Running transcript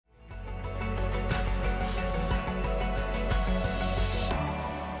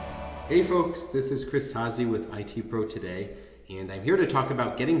Hey folks, this is Chris Tazzi with IT Pro Today, and I'm here to talk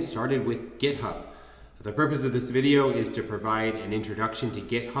about getting started with GitHub. The purpose of this video is to provide an introduction to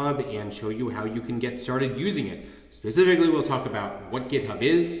GitHub and show you how you can get started using it. Specifically, we'll talk about what GitHub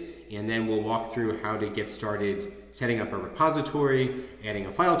is, and then we'll walk through how to get started setting up a repository, adding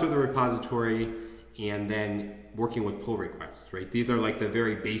a file to the repository, and then working with pull requests, right? These are like the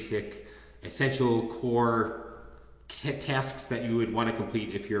very basic, essential core tasks that you would want to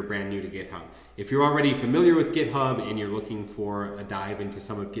complete if you're brand new to GitHub. If you're already familiar with GitHub and you're looking for a dive into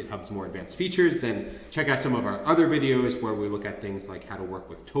some of GitHub's more advanced features, then check out some of our other videos where we look at things like how to work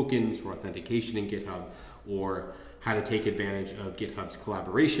with tokens for authentication in GitHub, or how to take advantage of GitHub's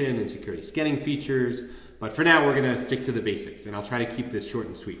collaboration and security scanning features. But for now, we're going to stick to the basics, and I'll try to keep this short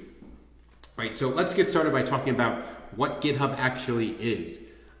and sweet. All right, so let's get started by talking about what GitHub actually is.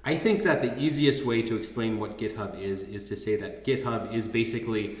 I think that the easiest way to explain what GitHub is to say that GitHub is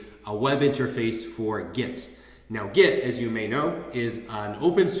basically a web interface for Git. Now Git, as you may know, is an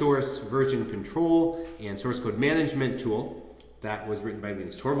open source version control and source code management tool that was written by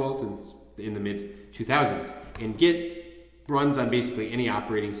Linus Torvalds in the mid 2000s. And Git runs on basically any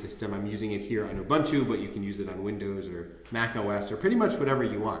operating system. I'm using it here on Ubuntu, but you can use it on Windows or Mac OS or pretty much whatever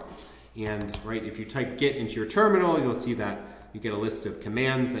you want. And right, if you type Git into your terminal, you'll see that you get a list of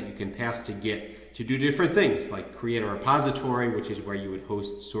commands that you can pass to Git to do different things, like create a repository, which is where you would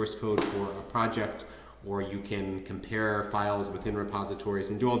host source code for a project, or you can compare files within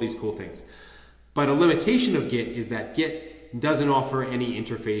repositories and do all these cool things. But a limitation of Git is that Git doesn't offer any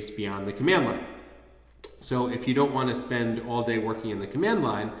interface beyond the command line. So if you don't want to spend all day working in the command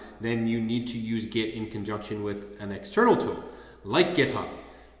line, then you need to use Git in conjunction with an external tool, like GitHub.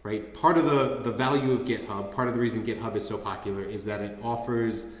 Right? Part of the value of GitHub, part of the reason GitHub is so popular is that it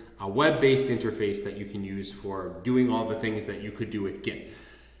offers a web-based interface that you can use for doing all the things that you could do with Git.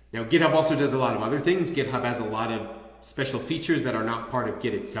 Now GitHub also does a lot of other things. GitHub has a lot of special features that are not part of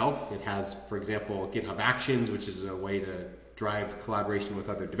Git itself. It has, for example, GitHub Actions, which is a way to drive collaboration with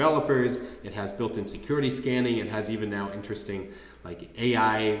other developers. It has built-in security scanning. It has even now interesting like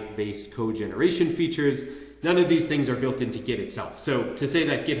AI-based code generation features. None of these things are built into Git itself. So to say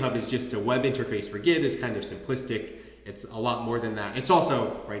that GitHub is just a web interface for Git is kind of simplistic. It's a lot more than that. It's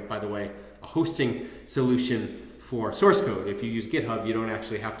also, right, by the way, a hosting solution for source code. If you use GitHub, you don't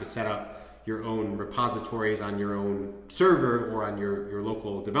actually have to set up your own repositories on your own server or on your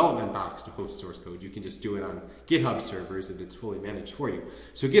local development box to host source code. You can just do it on GitHub servers and it's fully managed for you.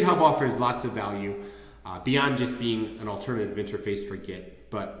 So GitHub offers lots of value beyond just being an alternative interface for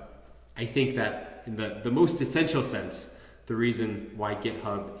Git. But I think that in the most essential sense, the reason why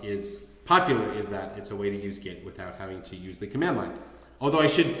GitHub is popular is that it's a way to use Git without having to use the command line. Although I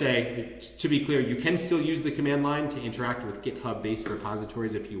should say, to be clear, you can still use the command line to interact with GitHub-based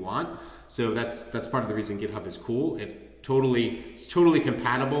repositories if you want. So that's part of the reason GitHub is cool. It's totally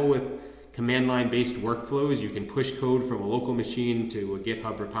compatible with command line-based workflows. You can push code from a local machine to a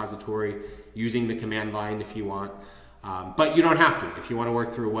GitHub repository using the command line if you want. But you don't have to. If you want to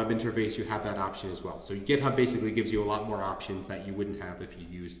work through a web interface, you have that option as well. So GitHub basically gives you a lot more options that you wouldn't have if you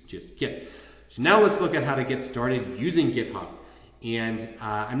used just Git. So now let's look at how to get started using GitHub. And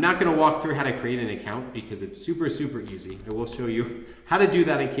I'm not going to walk through how to create an account because it's super easy. I will show you how to do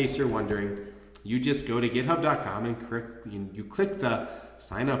that in case you're wondering. You just go to github.com and you click the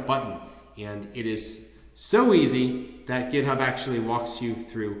sign up button. And it is so easy that GitHub actually walks you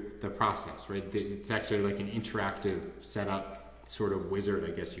through the process, right? It's actually like an interactive setup sort of wizard,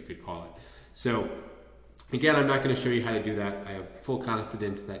 I guess you could call it. So again, I'm not going to show you how to do that. I have full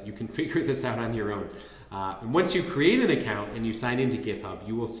confidence that you can figure this out on your own. And once you create an account and you sign into GitHub,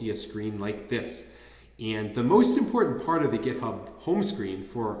 you will see a screen like this. And the most important part of the GitHub home screen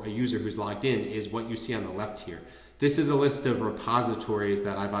for a user who's logged in is what you see on the left here. This is a list of repositories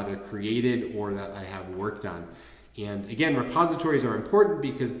that I've either created or that I have worked on. And again, repositories are important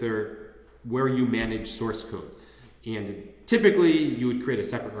because they're where you manage source code. And typically, you would create a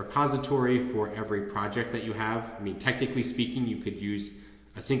separate repository for every project that you have. I mean, technically speaking, you could use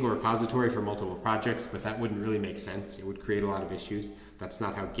a single repository for multiple projects, but that wouldn't really make sense. It would create a lot of issues. That's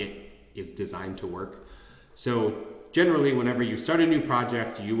not how Git is designed to work. So generally, whenever you start a new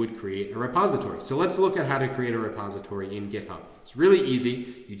project, you would create a repository. So let's look at how to create a repository in GitHub. It's really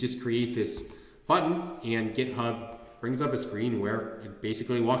easy. You just create this button and GitHub brings up a screen where it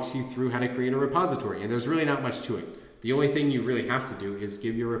basically walks you through how to create a repository. And there's really not much to it. The only thing you really have to do is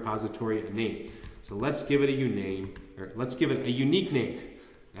give your repository a name. So let's give it a unique name.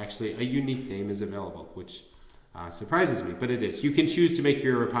 Actually, a unique name is available, which surprises me, but it is. You can choose to make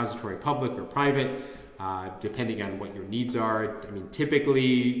your repository public or private. depending on what your needs are. I mean,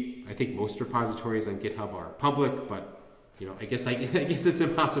 typically, I think most repositories on GitHub are public, but I guess it's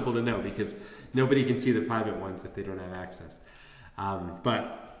impossible to know because nobody can see the private ones if they don't have access.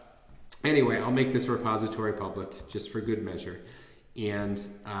 But anyway, I'll make this repository public just for good measure. And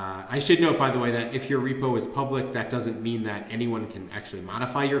I should note, by the way, that if your repo is public, that doesn't mean that anyone can actually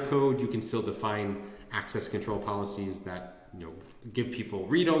modify your code. You can still define access control policies that give people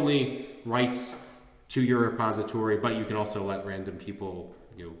read-only rights to your repository, but you can also let random people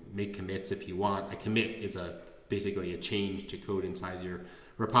make commits if you want. A commit is basically a change to code inside your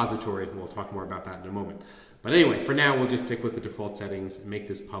repository. We'll talk more about that in a moment. But anyway, for now, we'll just stick with the default settings and make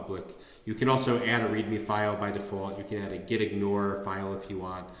this public. You can also add a README file by default. You can add a gitignore file if you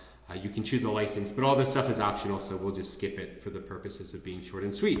want. You can choose a license, but all this stuff is optional, so we'll just skip it for the purposes of being short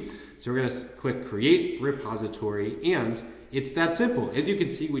and sweet. So we're going to click Create Repository, and it's that simple. As you can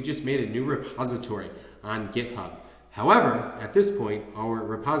see, we just made a new repository on GitHub. However, at this point, our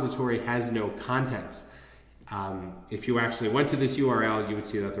repository has no contents. If you actually went to this URL, you would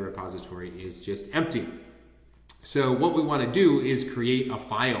see that the repository is just empty. So what we want to do is create a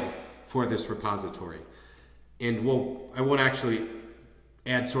file for this repository. And I won't actually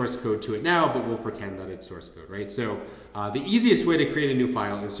add source code to it now, but we'll pretend that it's source code, right? So the easiest way to create a new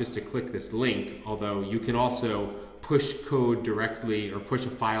file is just to click this link, although you can also push code directly or push a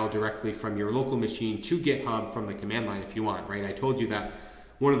file directly from your local machine to GitHub from the command line if you want, right? I told you that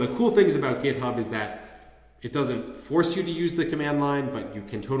one of the cool things about GitHub is that it doesn't force you to use the command line, but you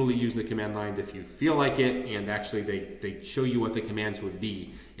can totally use the command line if you feel like it, and actually they show you what the commands would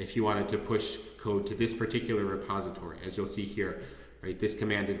be if you wanted to push code to this particular repository. As you'll see here, right, this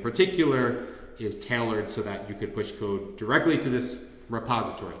command in particular is tailored so that you could push code directly to this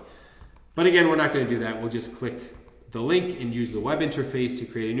repository. But again, we're not going to do that. We'll just click the link and use the web interface to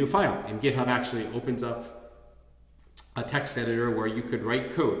create a new file. And GitHub actually opens up a text editor where you could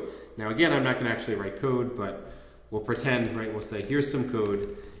write code. Now again, I'm not going to actually write code, but we'll pretend, right? We'll say, here's some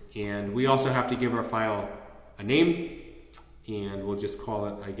code. And we also have to give our file a name, and we'll just call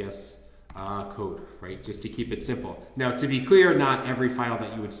it, I guess, code, right? Just to keep it simple. Now, to be clear, not every file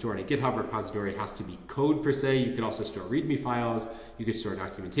that you would store in a GitHub repository has to be code per se. You could also store README files. You could store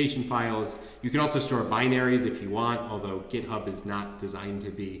documentation files. You can also store binaries if you want, although GitHub is not designed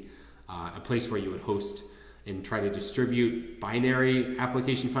to be a place where you would host and try to distribute binary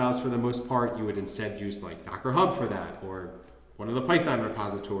application files for the most part. You would instead use like Docker Hub for that, or one of the Python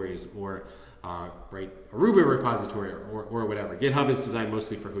repositories, or right, a Ruby repository, or whatever. GitHub is designed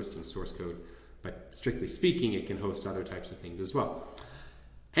mostly for hosting source code, but strictly speaking, it can host other types of things as well.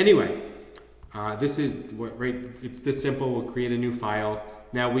 Anyway, this is what, right? It's this simple. We'll create a new file.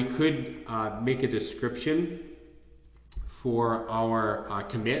 Now we could make a description for our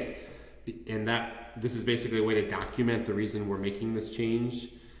commit, and this is basically a way to document the reason we're making this change.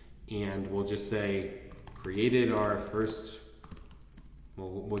 And we'll just say created our first.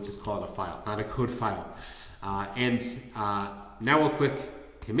 We'll just call it a file, not a code file. Now we'll click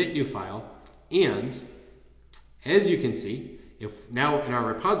commit new file. And as you can see, if now in our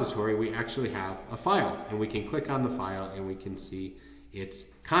repository, we actually have a file, and we can click on the file and we can see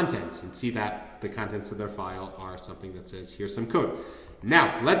its contents and see that the contents of their file are something that says, here's some code.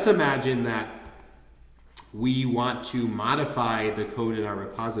 Now, let's imagine that we want to modify the code in our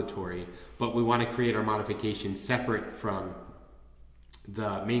repository, but we want to create our modification separate from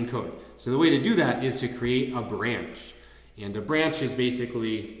the main code. So the way to do that is to create a branch. And a branch is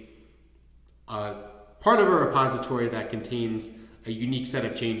basically a part of a repository that contains a unique set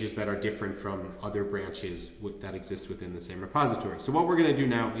of changes that are different from other branches that exist within the same repository. So what we're going to do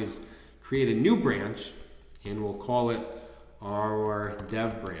now is create a new branch, and we'll call it our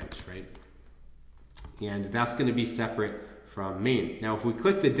dev branch, right? And that's going to be separate from main. Now, if we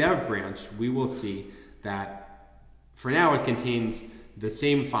click the dev branch, we will see that for now it contains the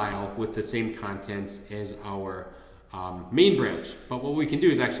same file with the same contents as our main branch. But what we can do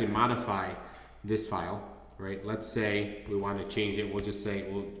is actually modify this file, right? Let's say we want to change it. We'll just say,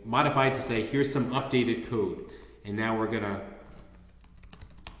 we'll modify it to say, here's some updated code. And now we're gonna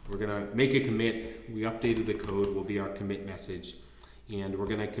make a commit. We updated the code, will be our commit message. And we're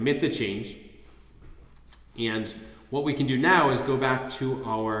gonna commit the change. And what we can do now is go back to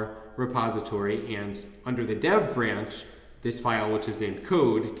our repository, and under the dev branch, this file, which is named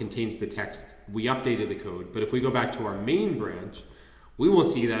code, contains the text, we updated the code. But if we go back to our main branch, we will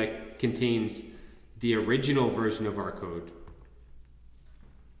see that it contains the original version of our code,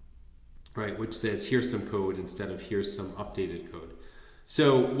 right, which says here's some code instead of here's some updated code.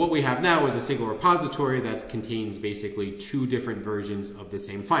 So what we have now is a single repository that contains basically two different versions of the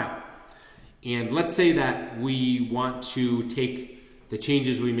same file. And let's say that we want to take the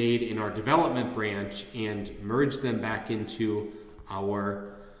changes we made in our development branch and merge them back into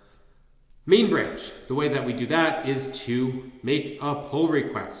our main branch. The way that we do that is to make a pull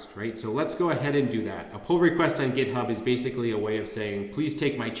request, right? So let's go ahead and do that. A pull request on GitHub is basically a way of saying, please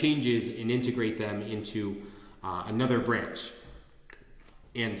take my changes and integrate them into another branch.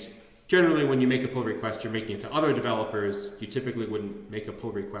 And generally, when you make a pull request, you're making it to other developers. You typically wouldn't make a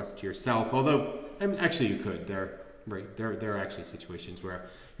pull request to yourself, although actually you could. There are actually situations where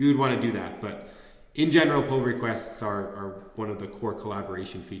you would want to do that. But in general, pull requests are one of the core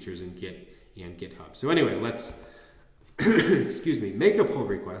collaboration features in Git and GitHub. So anyway, let's excuse me, make a pull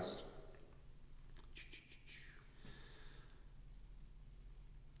request.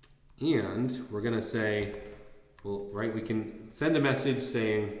 And we're going to say, well, right, we can send a message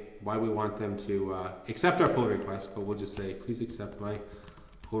saying why we want them to accept our pull request, but we'll just say, please accept my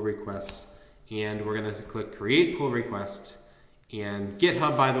pull request. And we're going to click create pull request. And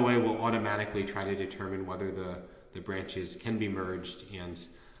GitHub, by the way, will automatically try to determine whether the branches can be merged. And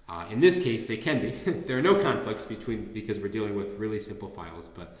in this case, they can be. There are no conflicts because we're dealing with really simple files,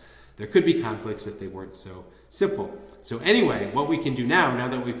 but there could be conflicts if they weren't so simple. So anyway, what we can do now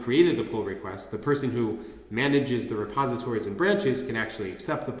that we've created the pull request, the person who manages the repositories and branches can actually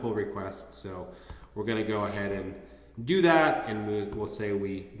accept the pull request. So we're going to go ahead and do that, and we'll say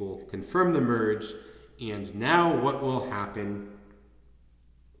we will confirm the merge. And now what will happen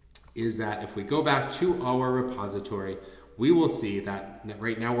is that if we go back to our repository, we will see that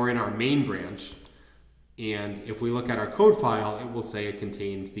right now we're in our main branch. And if we look at our code file, it will say it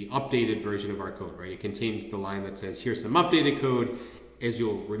contains the updated version of our code, right? It contains the line that says, here's some updated code. As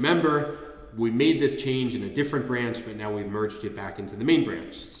you'll remember, we made this change in a different branch, but now we've merged it back into the main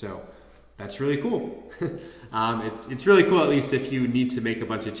branch. So that's really cool. It's really cool, at least if you need to make a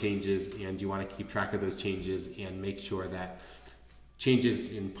bunch of changes and you want to keep track of those changes and make sure that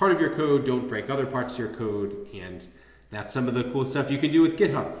changes in part of your code don't break other parts of your code. And that's some of the cool stuff you can do with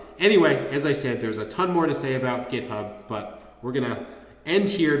GitHub. Anyway, as I said, there's a ton more to say about GitHub, but we're going to end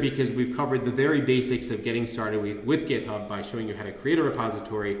here because we've covered the very basics of getting started with GitHub by showing you how to create a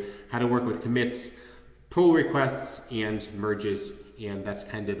repository, how to work with commits, pull requests, and merges. And that's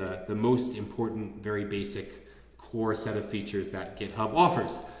kind of the most important, very basic core set of features that GitHub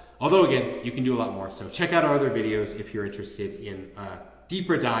offers. Although, again, you can do a lot more. So check out our other videos if you're interested in a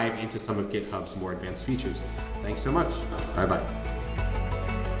deeper dive into some of GitHub's more advanced features. Thanks so much. Bye-bye.